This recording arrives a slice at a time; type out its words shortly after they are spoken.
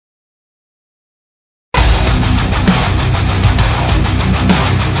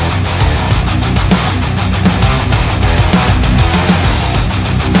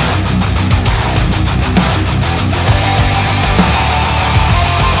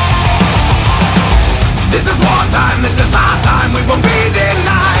This is wartime, this is our time, we won't be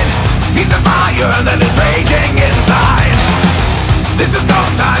denied. Feed the fire that is raging inside. This is no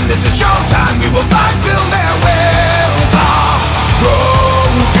time, this is showtime, we will fight till their wills are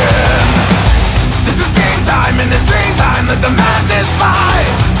broken. This is game time, an insane time, let the madness fly.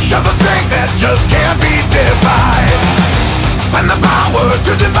 Show the strength that just can't be defied. Find the power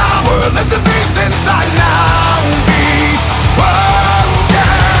to devour, let the beast inside now be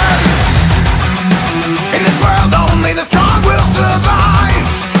broken. In this world only the strong will survive.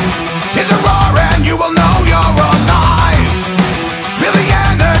 Hear the roar and you will know you're alive. Feel the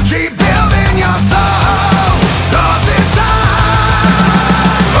energy build in your soul, 'cause it's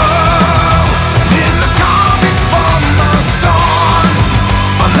time. Oh, in the calm before the storm,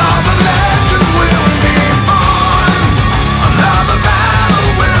 another legend will be born. Another battle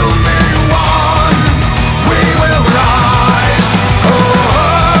will be won. We will rise.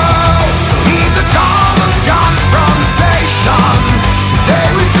 Oh, so heed the call of confrontation. Today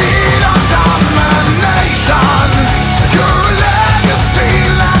we feed on domination. Secure a legacy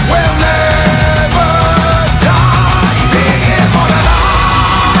that will never die. Be immortalized.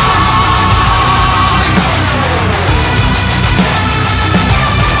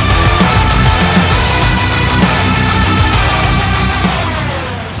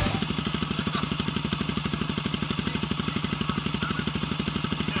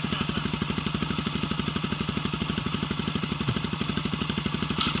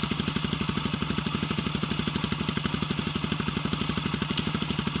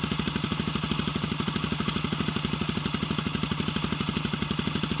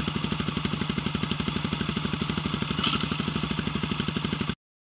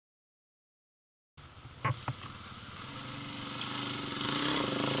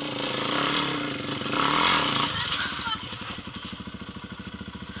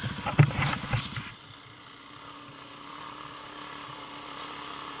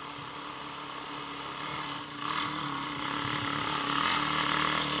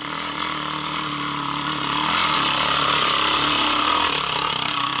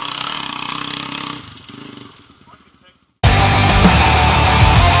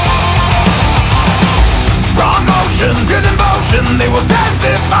 Good emotion, they will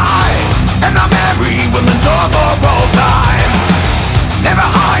testify, and our memory will endure for all time. Never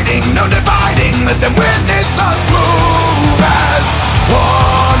hiding, no dividing, let them witness us move as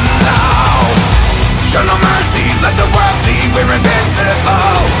one now. Show no mercy, let the world see we're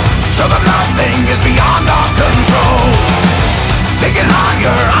invincible. Show them nothing is beyond our control. Take it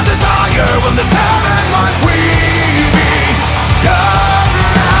higher, our desire will determine what we become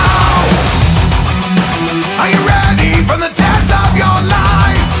now. Are you ready for the test of your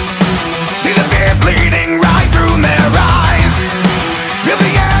life? See the fear bleeding right through their eyes. Feel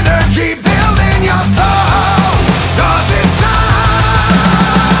the energy build in your soul, 'cause it's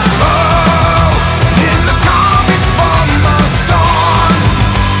time. Oh, in the calm before the storm,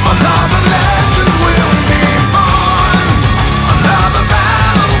 another legend will be born. Another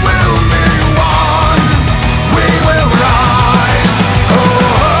battle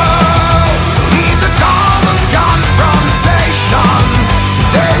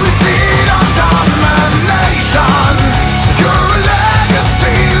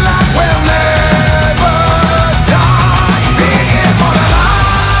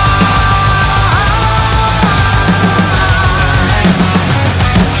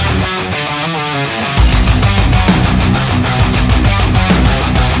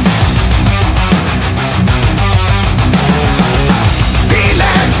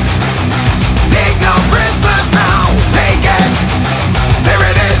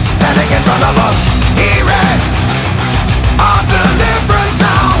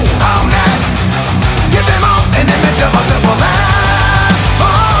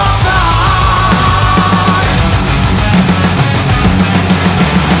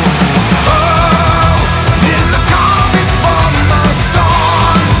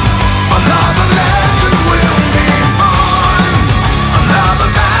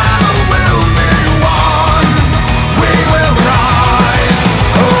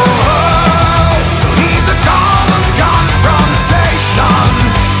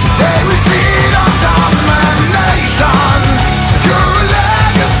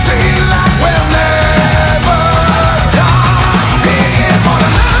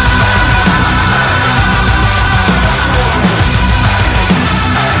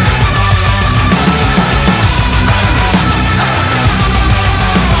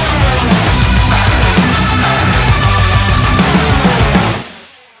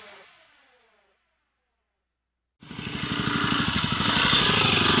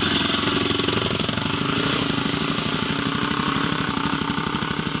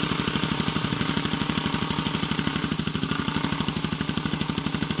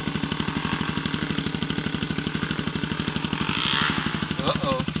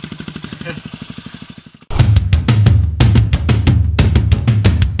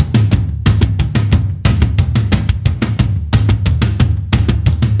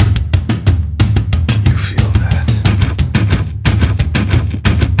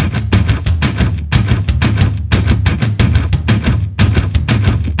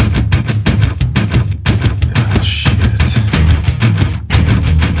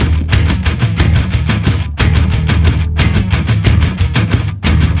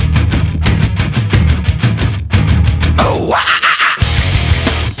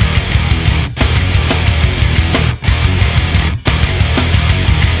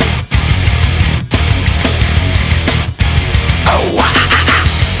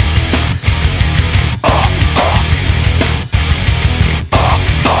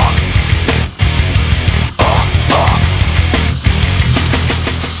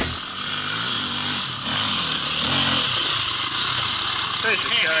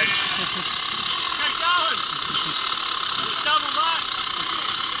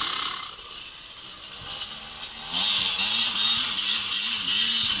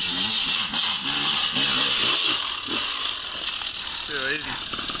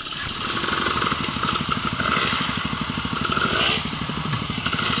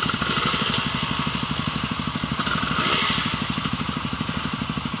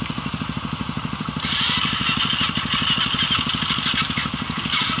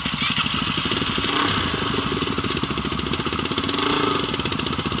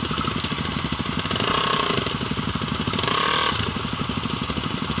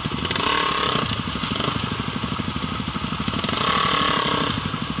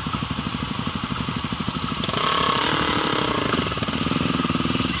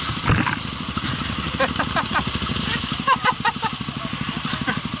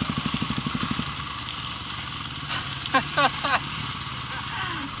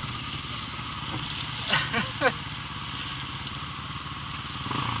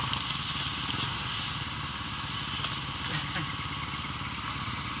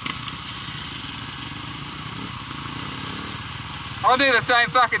I'll do the same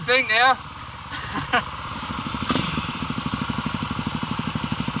fucking thing now.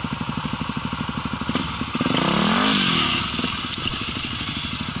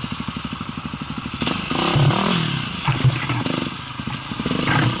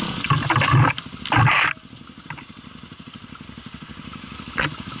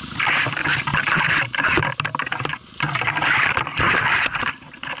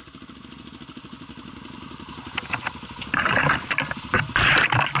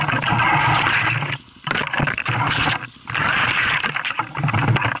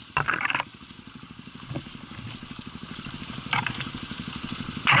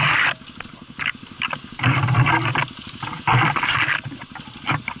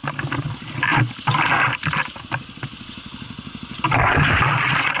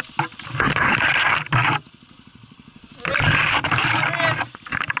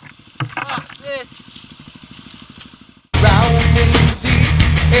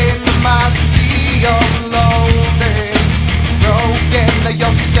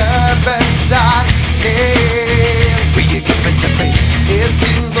 Your serpentine, will you give it to me? It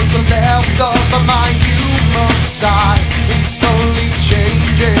seems what's left of my human side is slowly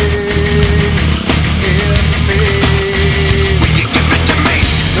changing in me. Will you give it to me?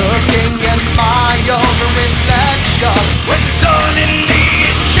 Looking at my own reflection, when suddenly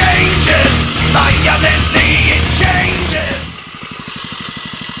it changes, violently it changes.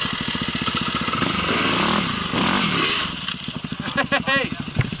 Hey!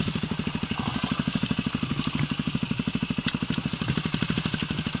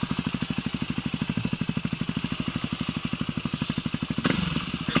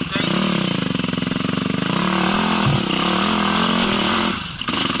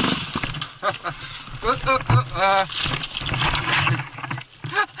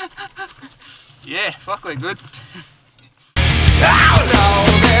 Yeah, fuck, we're good. Oh no,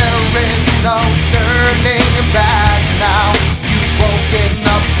 there is no turning back now. You've woken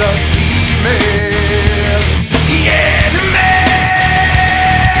up the demon. Yeah, man.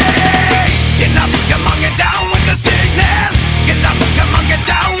 Get up, come on, get down with the sickness. Get up, come on, get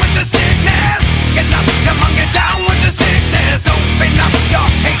down with the sickness. Get up, come on, get down with the sickness. Open up your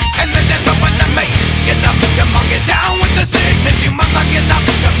hate and let everyone to make. Get up, come on, get down with the sickness. You mother, get up,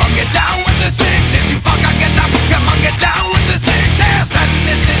 come on, get down with the sickness. You fucker, get up, come on, get down with the sickness. And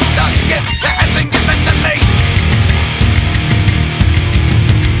this is the gift that has been given to me.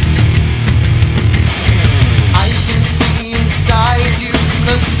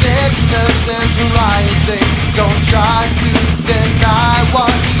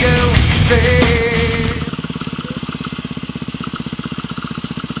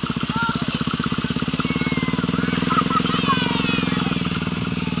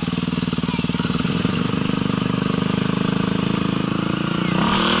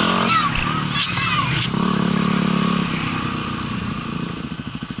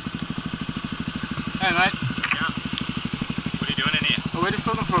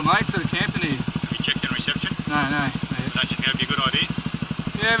 for mates that are camping here. Have you checked in reception? No. Don't you think that'd be a good idea?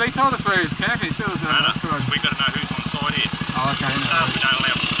 Yeah, but he told us where he was camping. He said it was No, we've got to know who's on site here. Oh, okay. So we don't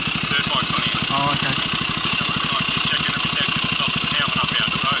allow dirt bikes on here. Oh, okay.